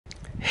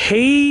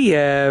Hey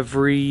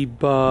everybody,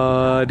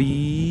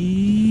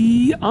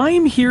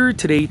 I'm here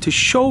today to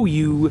show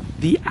you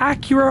the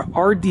Acura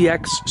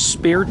RDX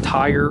spare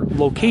tire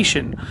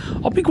location.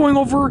 I'll be going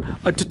over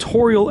a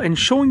tutorial and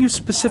showing you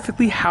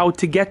specifically how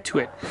to get to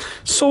it.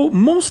 So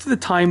most of the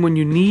time when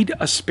you need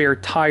a spare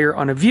tire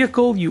on a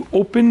vehicle, you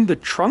open the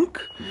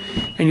trunk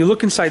and you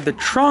look inside the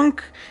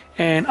trunk,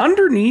 and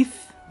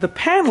underneath the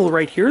panel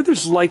right here,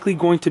 there's likely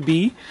going to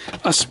be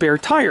a spare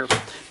tire.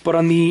 But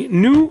on the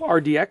new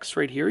RDX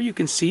right here, you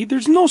can see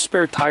there's no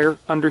spare tire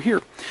under here.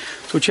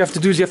 So what you have to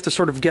do is you have to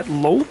sort of get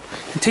low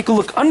and take a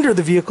look under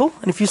the vehicle.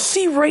 And if you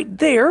see right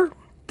there,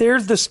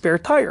 there's the spare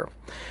tire.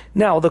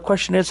 Now, the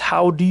question is,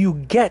 how do you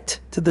get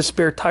to the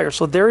spare tire?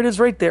 So there it is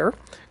right there,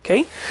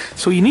 okay?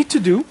 So what you need to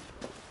do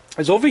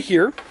is over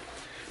here,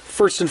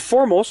 first and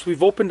foremost,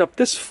 we've opened up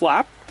this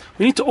flap.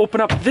 We need to open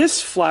up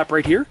this flap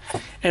right here,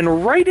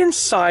 and right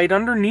inside,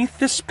 underneath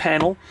this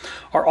panel,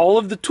 are all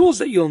of the tools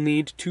that you'll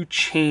need to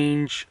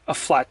change a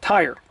flat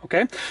tire,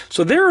 okay?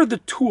 So there are the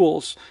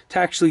tools to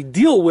actually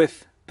deal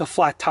with the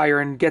flat tire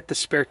and get the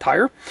spare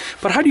tire.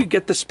 But how do you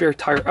get the spare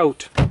tire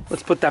out?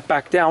 Let's put that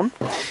back down.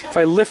 If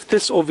I lift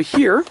this over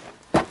here,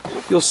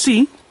 you'll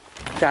see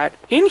that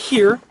in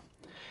here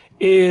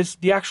is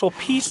the actual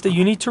piece that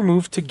you need to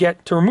remove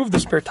to remove the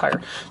spare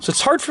tire. So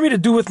it's hard for me to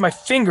do with my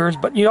fingers,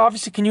 but you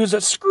obviously can use a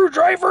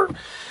screwdriver.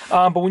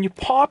 But when you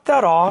pop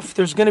that off,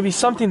 there's going to be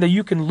something that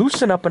you can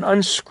loosen up and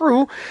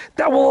unscrew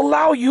that will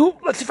allow you,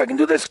 let's see if I can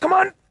do this, come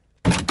on.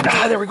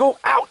 There we go,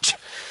 ouch.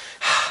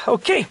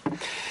 Okay,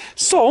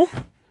 so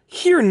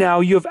here now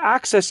you have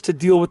access to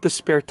deal with the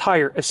spare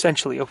tire,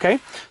 essentially, okay?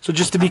 So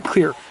just to be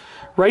clear,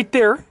 right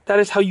there, that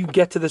is how you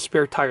get to the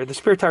spare tire. The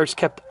spare tire is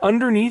kept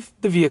underneath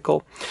the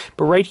vehicle,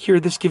 but right here,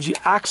 this gives you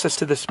access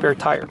to the spare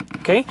tire,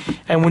 okay?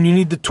 And when you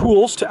need the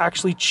tools to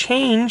actually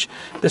change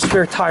the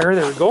spare tire,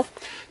 there we go,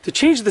 to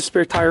change the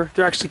spare tire,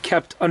 they're actually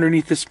kept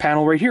underneath this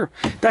panel right here.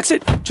 That's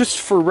it. Just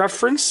for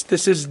reference,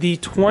 this is the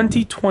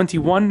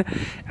 2021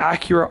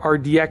 Acura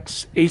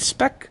RDX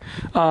A-Spec,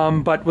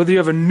 but whether you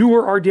have a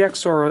newer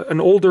RDX or an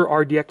older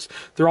RDX,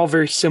 they're all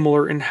very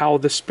similar in how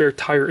the spare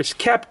tire is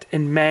kept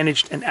and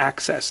managed and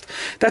accessed.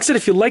 That's it.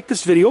 If you like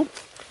this video,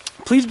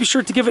 please be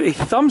sure to give it a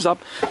thumbs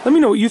up. Let me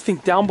know what you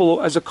think down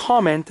below as a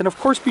comment, and of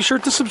course be sure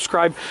to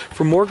subscribe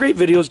for more great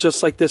videos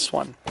just like this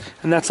one.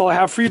 And that's all I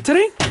have for you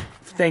today.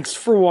 Thanks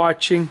for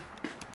watching.